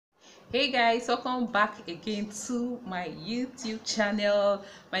Hey guys, welcome back again to my YouTube channel.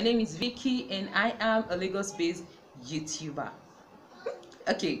 My name is Vicky and I am a Lagos-based YouTuber.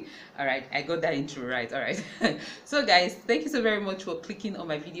 Okay, all right, I got that intro right. All right. So guys, thank you so very much for clicking on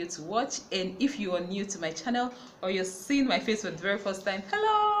my video to watch. And if you are new to my channel or you're seeing my face for the very first time,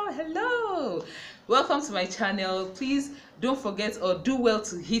 hello, welcome to my channel. Please don't forget or do well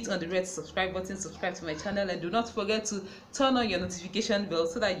to hit on the red subscribe button, subscribe to my channel, and do not forget to turn on your notification bell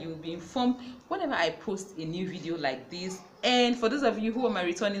so that you will be informed whenever I post a new video like this. And for those of you who are my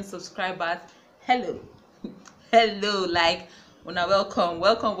returning subscribers, hello hello, like, una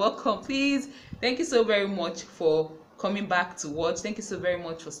welcome, please. Thank you so very much for coming back to watch. Thank you so very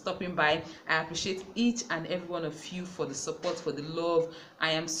much for stopping by. I appreciate each and every one of you for the support, for the love.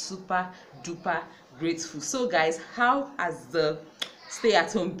 I am super duper grateful. So guys, how has the stay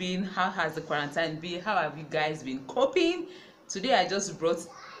at home been? How has the quarantine been? How have you guys been coping? Today I just brought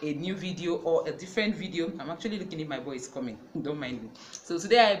a new video, or a different video. I'm actually looking if my boy is coming, don't mind me. So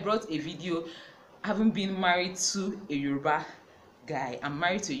today I brought a video. I haven't been married to a Yoruba guy. I'm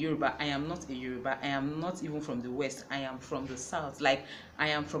married to a Yoruba. I am not a Yoruba. I am not even from the west. I am from the south. Like, I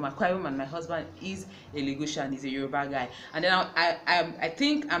am from Akwa Ibom, and my husband is a Lagosian. He's a Yoruba guy. And then I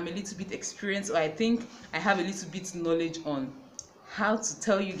think I'm a little bit experienced, or I think I have a little bit knowledge on how to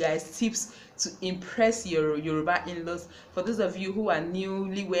tell you guys tips to impress your Yoruba in-laws. For those of you who are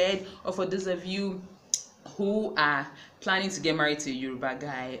newlywed, or for those of you who are planning to get married to a Yoruba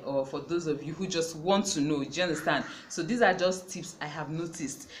guy, or for those of you who just want to know, do you understand? So these are just tips I have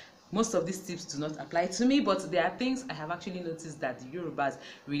noticed. Most of these tips do not apply to me, but there are things I have actually noticed that the Yorubas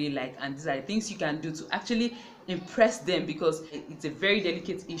really like, and these are the things you can do to actually impress them, because it's a very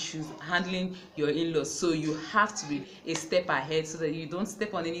delicate issue handling your in-laws. So you have to be a step ahead so that you don't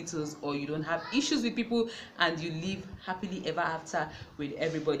step on any toes, or you don't have issues with people, and you live happily ever after with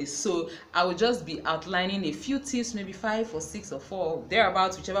everybody. So I will just be outlining a few tips, maybe 5 or 6 or 4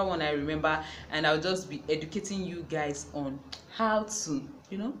 thereabouts, whichever one I remember, and I'll just be educating you guys on how to,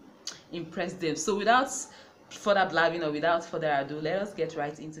 impress them. So without further blabbing, or without further ado, let us get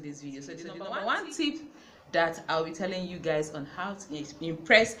right into this video. So the number one tip that I'll be telling you guys on how to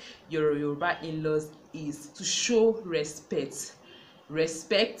impress your Yoruba in-laws is to show respect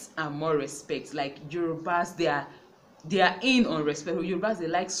and more respect. Like, Yorubas, they are in on respect. Yorubas, they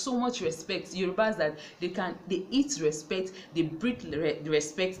like so much respect. Yorubas, that they eat respect, they breathe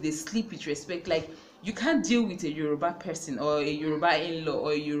respect, they sleep with respect. Like, you can't deal with a Yoruba person, or a Yoruba in-law,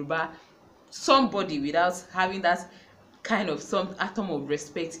 or a Yoruba somebody without having that kind of some atom of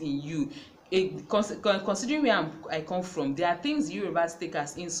respect in you. Considering where I come from, there are things Yorubas take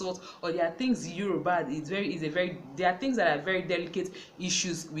as insult, or there are things Yoruba there are things that are very delicate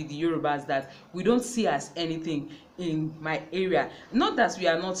issues with the Yorubas that we don't see as anything in my area. Not that we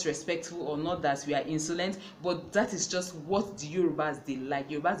are not respectful, or not that we are insolent, but that is just what the Yorubas they like.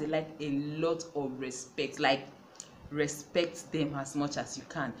 Yorubas, they like a lot of respect. Like, respect them as much as you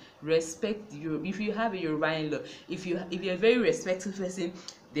can. Respect you. If you have a Yoruba in-law, if you're a very respectful person,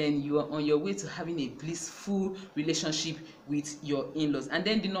 then you are on your way to having a blissful relationship with your in-laws. And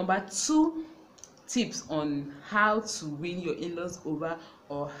then the number 2 tips on how to win your in-laws over,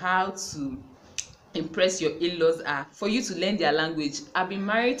 or how to impress your in-laws, are for you to learn their language. I've been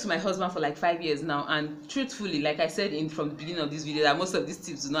married to my husband for like 5 years now, and truthfully, like I said from the beginning of this video, that most of these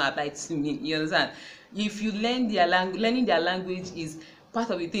tips do not apply to me. You understand? If you learn their learning their language is part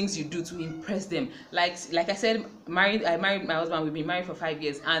of the things you do to impress them. Like I said, I married my husband. We've been married for 5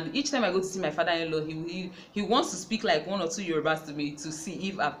 years, and each time I go to see my father-in-law, he wants to speak like 1 or 2 Yorubas to me, to see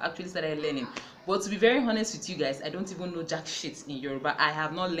if I've actually started learning. But to be very honest with you guys, I don't even know jack shit in Yoruba. I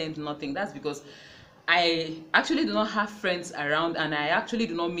have not learned nothing. That's because I actually do not have friends around, and I actually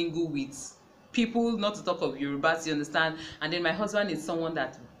do not mingle with people, not to talk of Yorubas, you understand? And then my husband is someone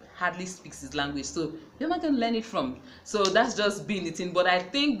that hardly speaks his language, so you're not going to learn it from. So that's just being the thing. But I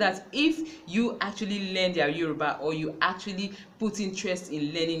think that if you actually learn their Yoruba, or you actually put interest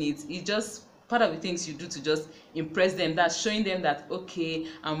in learning it, it's just part of the things you do to just impress them. That's showing them that, okay,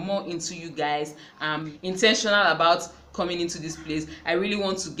 I'm more into you guys, I'm intentional about coming into this place, I really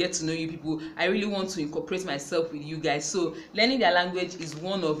want to get to know you people, I really want to incorporate myself with you guys. So learning their language is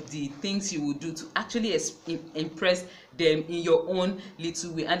one of the things you will do to actually impress them in your own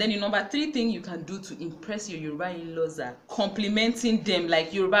little way. And then the number 3 thing you can do to impress your Yoruba in-laws are complimenting them.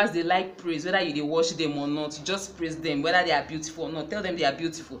 Like, Yorubas, they like praise. Whether you watch them or not, just praise them. Whether they are beautiful or not, tell them they are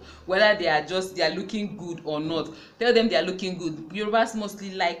beautiful. Whether they are looking good or not, tell them they are looking good. Yorubas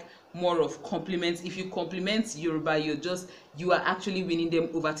mostly like more of compliments. If you compliment Yoruba, you are actually winning them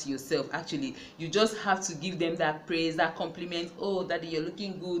over to yourself. Actually, you just have to give them that praise, that compliment. Oh, daddy, you're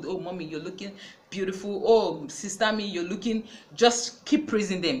looking good. Oh, mommy, you're looking beautiful. Oh, sister, me, you're looking. Just keep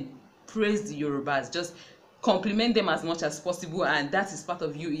praising them. Praise the Yorubas. Just compliment them as much as possible, and that is part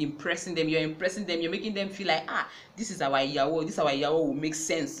of you impressing them. You're impressing them. You're making them feel like, this is our Iyawo. This our Iyawo will make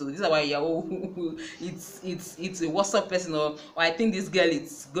sense. So this is our Iyawo. it's a WhatsApp person, or I think this girl,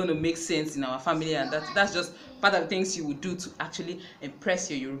 it's gonna make sense in our family, and that's just part of the things you would do to actually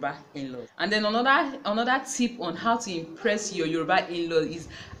impress your Yoruba in-laws. And then another tip on how to impress your Yoruba in-law is,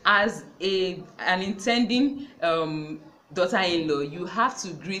 as an intending daughter-in-law, you have to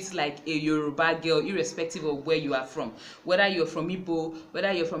greet like a Yoruba girl, irrespective of where you are from. Whether you're from Igbo,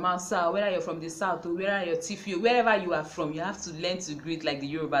 whether you're from outside, whether you're from the south, or whether you're Tifio, wherever you are from, you have to learn to greet like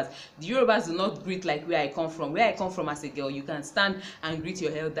the Yorubas. The Yorubas do not greet like where I come from. Where I come from as a girl, you can stand and greet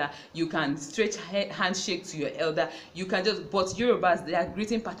your elder. You can stretch handshake to your elder. You can just, but Yorubas, their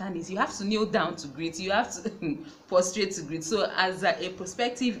greeting pattern is you have to kneel down to greet. You have to prostrate to greet. So as a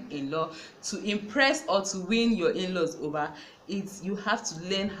prospective in-law, to impress or to win your in-laws over, you have to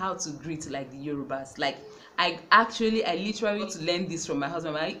learn how to greet like the Yorubas. Like I literally to learn this from my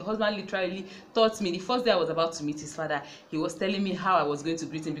husband. My husband literally taught me. The first day I was about to meet his father, he was telling me how I was going to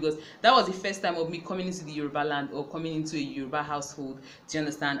greet him, because that was the first time of me coming into the Yoruba land or coming into a Yoruba household. Do you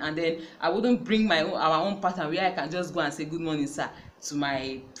understand? And then I wouldn't bring our own pattern where I can just go and say good morning, sir, to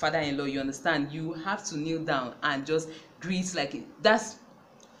my father-in-law. You understand? You have to kneel down and just greet like it. That's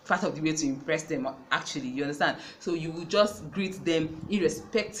part of the way to impress them, actually. You understand? So you will just greet them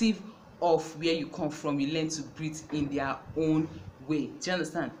irrespective of where you come from. You learn to greet in their own way. Do you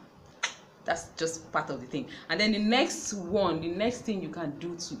understand? That's just part of the thing. And then the next thing you can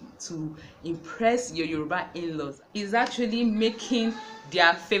do to impress your Yoruba in-laws is actually making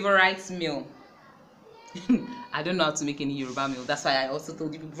their favorite meal. I don't know how to make any Yoruba meal. That's why I also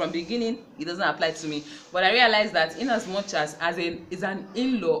told you from the beginning it doesn't apply to me. But I realized that in as much as an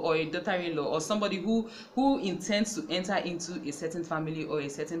in-law or a daughter-in-law or somebody who intends to enter into a certain family or a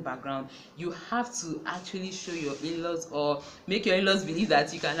certain background, you have to actually show your in-laws or make your in-laws believe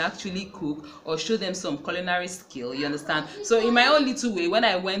that you can actually cook, or show them some culinary skill. You understand? So in my own little way, when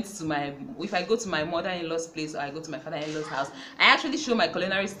I went to if I go to my mother-in-law's place or I go to my father-in-law's house, I actually show my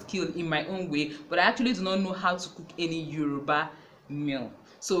culinary skill in my own way, but I actually do not know how to cook any Yoruba meal.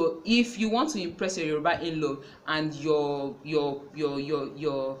 So if you want to impress your Yoruba in-law and your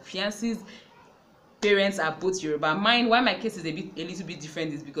fiance's parents are both Yoruba, why my case is a little bit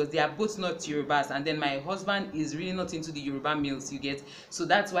different is because they are both not Yorubas, and then my husband is really not into the Yoruba meals, you get. So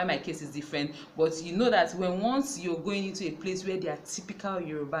that's why my case is different. But you know that once you're going into a place where they are typical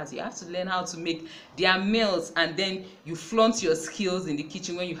Yorubas, you have to learn how to make their meals, and then you flaunt your skills in the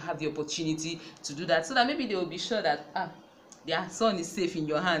kitchen when you have the opportunity to do that, so that maybe they will be sure that their son is safe in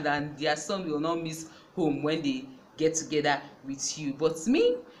your hand, and their son will not miss home when they get together with you. But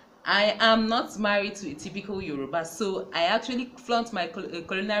me, I am not married to a typical Yoruba, so I actually flaunt my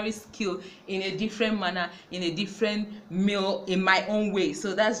culinary skill in a different manner, in a different meal, in my own way.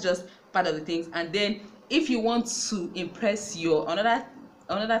 So that's just part of the things. And then if you want to impress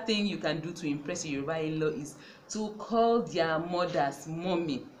another thing you can do to impress your Yoruba in-law is to call their mothers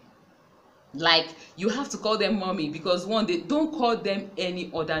mommy. Like, you have to call them mommy, because they don't call them any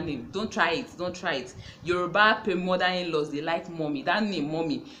other name. Don't try it. Yoruba mother-in-laws, they like mommy. That name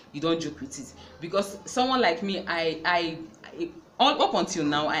mommy, you don't joke with it, because someone like me, up until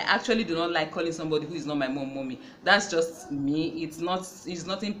now, I actually do not like calling somebody who is not my mom mommy. That's just me. It's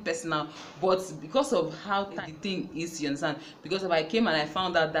nothing personal, but because of how the thing is, you understand, because if I came and I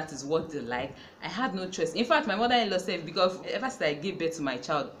found out that is what they like, I had no choice. In fact, my mother-in-law said, because ever since I gave birth to my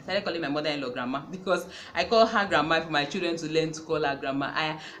child, I started calling my mother-in-law grandma, because I call her grandma for my children to learn to call her grandma.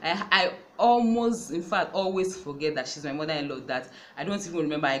 I almost, in fact, always forget that she's my mother-in-law, that I don't even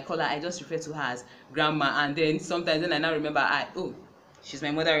remember. I call her, I just refer to her as grandma, and then sometimes I now remember, she's my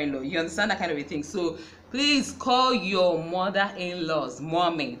mother-in-law. You understand that kind of a thing? So please call your mother-in-laws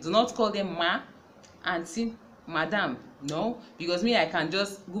mommy. Do not call them ma, auntie, madam. No, because me, I can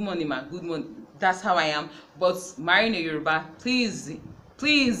just good morning ma, good morning. That's how I am. But marrying a Yoruba, please,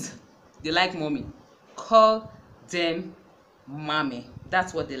 they like mommy. Call them mommy.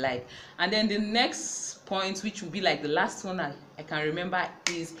 That's what they like. And then the next point, which will be like the last one I can remember,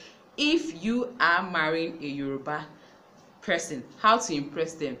 is if you are marrying a Yoruba person, how to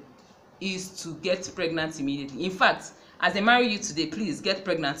impress them is to get pregnant immediately. In fact, as they marry you today, please get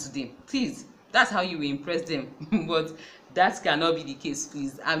pregnant today. Please, that's how you will impress them. But That cannot be the case,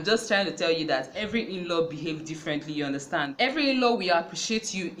 please. I'm just trying to tell you that every in-law behave differently, you understand? Every in-law will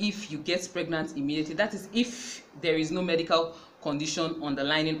appreciate you if you get pregnant immediately. That is if there is no medical condition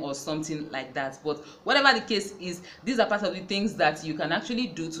underlining or something like that. But whatever the case is, these are part of the things that you can actually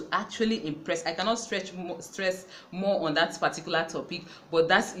do to actually impress. I cannot stress more on that particular topic, but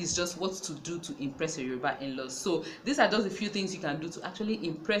that is just what to do to impress your Yoruba in-laws. So these are just a few things you can do to actually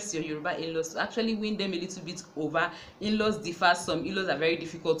impress your Yoruba in-laws, to actually win them a little bit over. In-laws differ. Some in-laws are very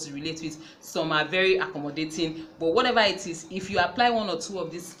difficult to relate with, some are very accommodating, but whatever it is, if you apply one or two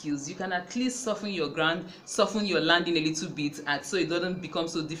of these skills, you can at least soften your ground, soften your landing a little bit, and so it doesn't become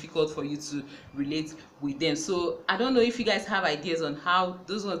so difficult for you to relate with them. So I don't know if you guys have ideas on how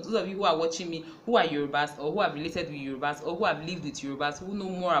those of you who are watching me, who are Yorubas or who have related with Yorubas or who have lived with Yorubas, who know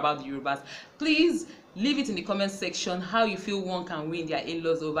more about the Yorubas, please leave it in the comment section how you feel one can win their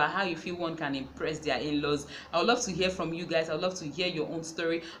in-laws over, how you feel one can impress their in-laws. I would love to hear from you guys. I would love to hear your own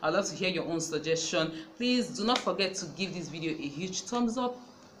story. I would love to hear your own suggestion. Please do not forget to give this video a huge thumbs up.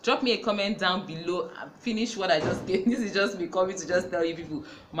 Drop me a comment down below. Finish what I just did. This is just me coming to just tell you people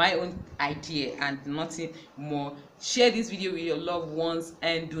my own idea and nothing more. Share this video with your loved ones,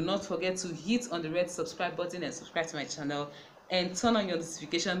 and do not forget to hit on the red subscribe button and subscribe to my channel, and turn on your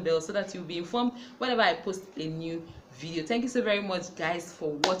notification bell so that you'll be informed whenever I post a new video. Thank you so very much, guys, for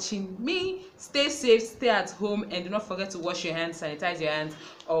watching me. Stay safe, stay at home, and do not forget to wash your hands, sanitize your hands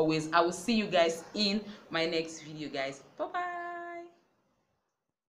always. I will see you guys in my next video, guys. Bye bye.